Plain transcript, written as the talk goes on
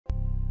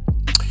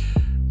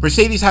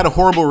Mercedes had a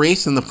horrible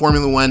race in the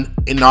Formula One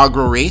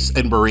inaugural race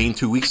in Bahrain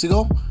 2 weeks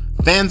ago.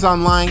 Fans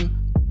online,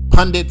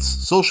 pundits,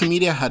 social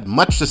media had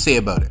much to say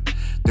about it.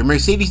 The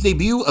Mercedes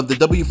debut of the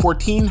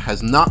W14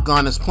 has not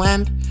gone as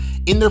planned.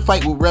 In their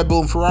fight with Red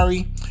Bull and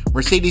Ferrari,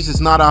 Mercedes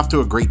is not off to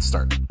a great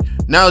start.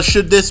 Now,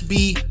 should this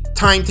be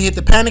time to hit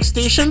the panic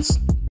stations?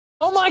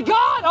 Oh my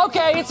God!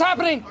 Okay, it's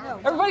happening.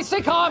 Everybody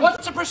stay calm.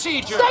 What's the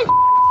procedure? Stay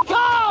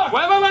calm!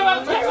 Wait.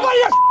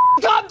 Everybody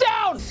calm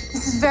down!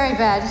 This is very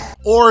bad.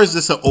 Or is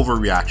this an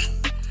overreaction?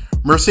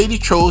 Mercedes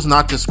chose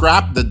not to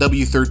scrap the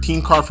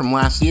W13 car from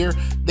last year.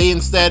 They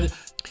instead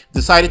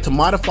decided to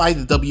modify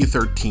the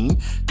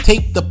W13,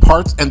 take the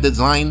parts and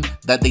design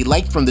that they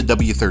liked from the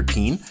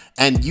W13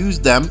 and use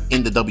them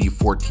in the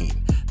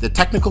W14. The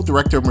technical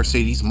director of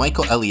Mercedes,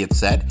 Michael Elliot,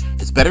 said,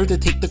 "It's better to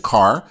take the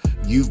car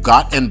you've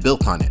got and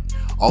built on it.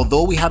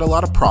 Although we had a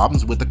lot of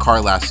problems with the car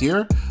last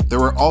year, there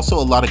were also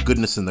a lot of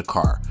goodness in the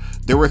car.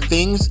 There were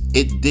things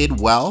it did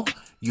well.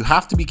 You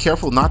have to be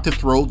careful not to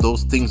throw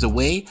those things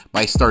away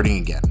by starting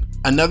again."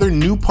 Another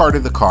new part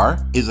of the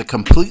car is a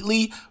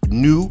completely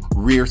new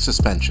rear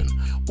suspension.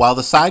 While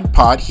the side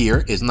pod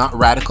here is not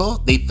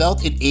radical, they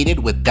felt it aided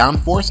with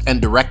downforce and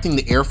directing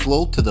the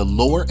airflow to the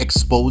lower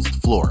exposed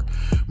floor.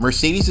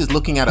 Mercedes is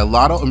looking at a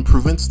lot of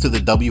improvements to the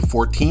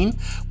W14,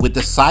 with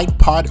the side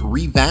pod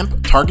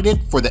revamp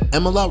targeted for the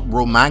Imola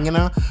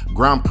Romagna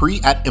Grand Prix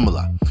at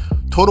Imola.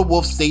 Toto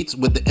Wolff states,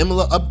 with the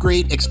Imola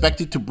upgrade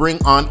expected to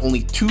bring on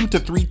only 2 to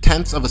 3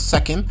 tenths of a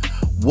second,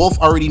 Wolff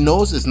already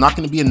knows it's not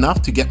going to be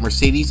enough to get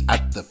Mercedes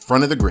at the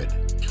front of the grid.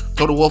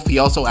 Toto Wolff, he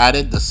also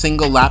added, the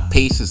single lap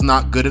pace is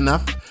not good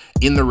enough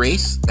in the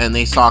race, and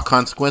they saw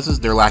consequences.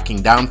 They're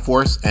lacking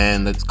downforce,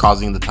 and it's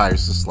causing the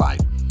tires to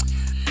slide.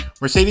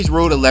 Mercedes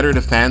wrote a letter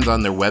to fans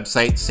on their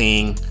website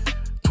saying,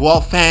 "To all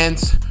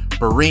fans,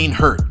 Bahrain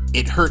hurt.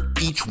 It hurt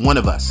each one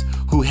of us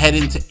who head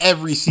into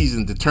every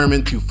season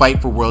determined to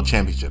fight for world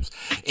championships.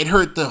 It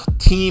hurt the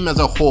team as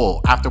a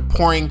whole after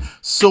pouring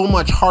so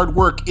much hard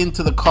work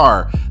into the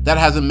car that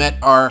hasn't met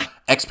our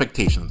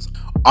expectations."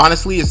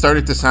 Honestly, it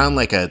started to sound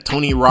like a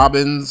Tony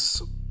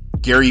Robbins,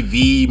 Gary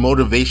V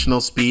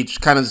motivational speech,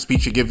 kind of the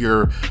speech you give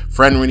your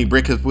friend when he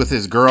breaks up with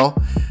his girl.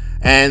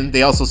 And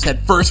they also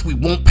said, "First, we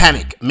won't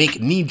panic,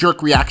 make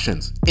knee-jerk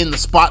reactions. In the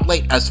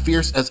spotlight as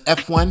fierce as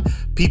F1,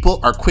 people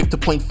are quick to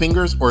point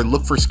fingers or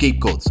look for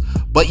scapegoats.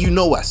 But you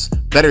know us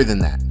better than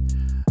that."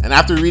 And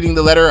after reading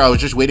the letter, I was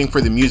just waiting for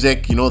the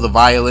music, you know, the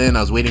violin. I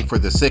was waiting for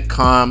the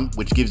sitcom,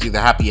 which gives you the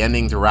happy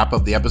ending to wrap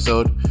up the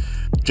episode.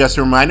 Just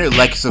a reminder,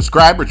 like and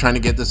subscribe. We're trying to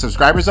get the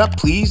subscribers up.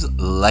 Please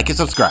like and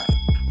subscribe.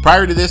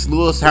 Prior to this,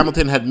 Lewis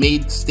Hamilton had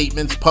made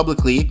statements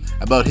publicly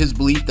about his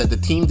belief that the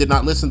team did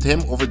not listen to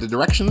him over the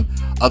direction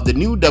of the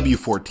new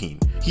W14.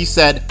 He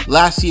said,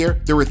 "Last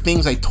year, there were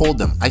things I told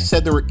them. I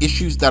said there were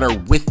issues that are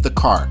with the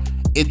car.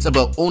 It's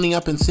about owning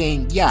up and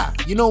saying, yeah,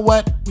 you know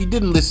what? We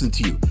didn't listen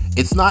to you.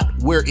 It's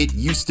not where it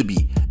used to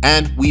be,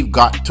 and we've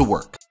got to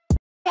work."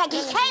 I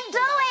can't do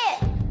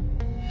it.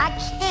 I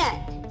can't.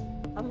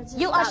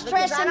 You are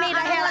stressing me the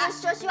hell out.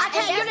 I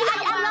can't.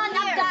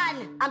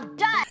 I'm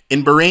done.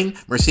 In Bahrain,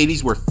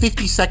 Mercedes were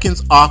 50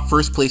 seconds off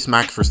first place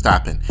Max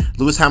Verstappen.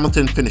 Lewis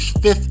Hamilton finished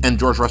 5th and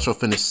George Russell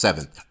finished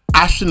 7th.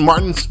 Aston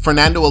Martin's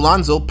Fernando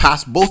Alonso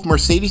passed both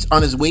Mercedes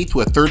on his way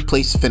to a 3rd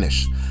place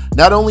finish.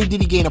 Not only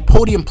did he gain a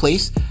podium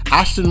place,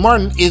 Aston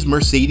Martin is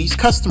Mercedes'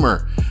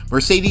 customer.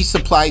 Mercedes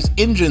supplies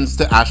engines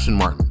to Aston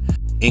Martin.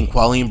 In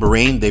qualifying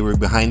Bahrain, they were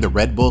behind the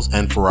Red Bulls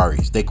and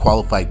Ferraris. They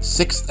qualified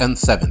 6th and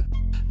 7th.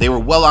 They were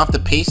well off the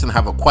pace and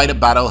have quite a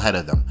battle ahead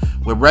of them.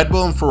 With Red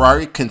Bull and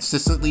Ferrari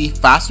consistently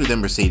faster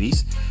than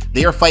Mercedes,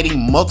 they are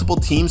fighting multiple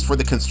teams for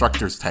the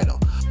Constructors' title.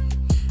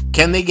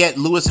 Can they get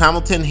Lewis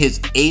Hamilton his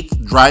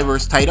 8th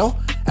driver's title?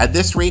 At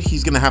this rate,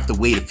 he's going to have to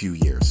wait a few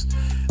years.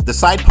 The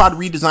side pod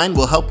redesign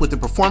will help with the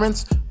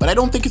performance, but I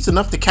don't think it's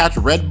enough to catch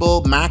Red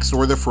Bull, Max,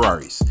 or the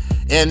Ferraris.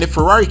 And if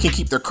Ferrari can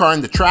keep their car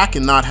on the track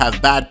and not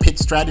have bad pit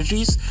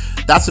strategies,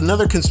 that's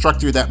another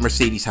constructor that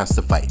Mercedes has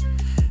to fight.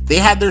 They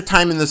had their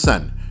time in the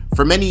sun.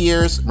 For many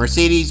years,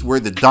 Mercedes were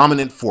the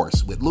dominant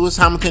force, with Lewis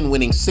Hamilton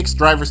winning 6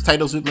 drivers'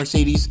 titles with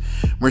Mercedes.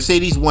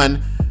 Mercedes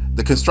won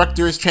the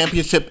Constructors'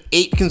 Championship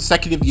 8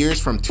 consecutive years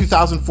from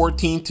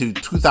 2014 to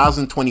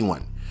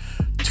 2021.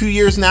 2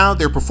 years now,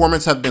 their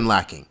performance have been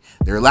lacking.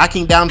 They're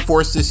lacking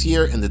downforce this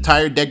year, and the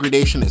tire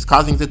degradation is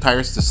causing the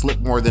tires to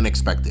slip more than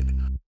expected.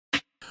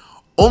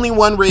 Only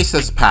one race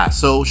has passed,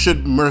 so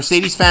should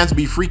Mercedes fans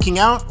be freaking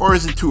out, or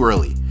is it too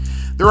early?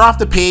 They're off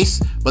the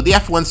pace, but the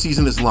F1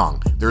 season is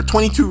long. There are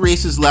 22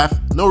 races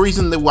left, no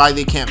reason why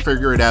they can't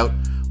figure it out.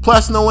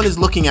 Plus, no one is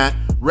looking at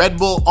Red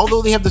Bull.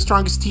 Although they have the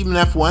strongest team in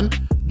F1,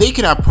 they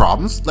could have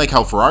problems, like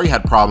how Ferrari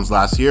had problems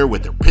last year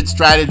with their pit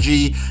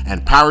strategy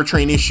and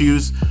powertrain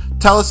issues.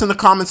 Tell us in the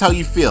comments how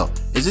you feel.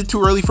 Is it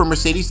too early for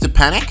Mercedes to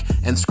panic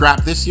and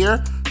scrap this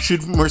year?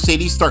 Should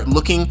Mercedes start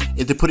looking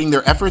into putting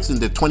their efforts in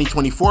the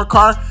 2024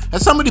 car?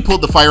 Has somebody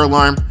pulled the fire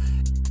alarm?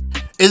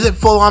 Is it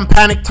full-on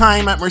panic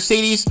time at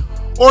Mercedes?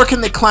 Or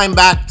can they climb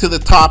back to the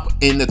top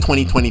in the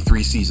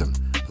 2023 season?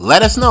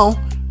 Let us know.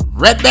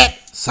 Red Bet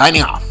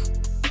signing off.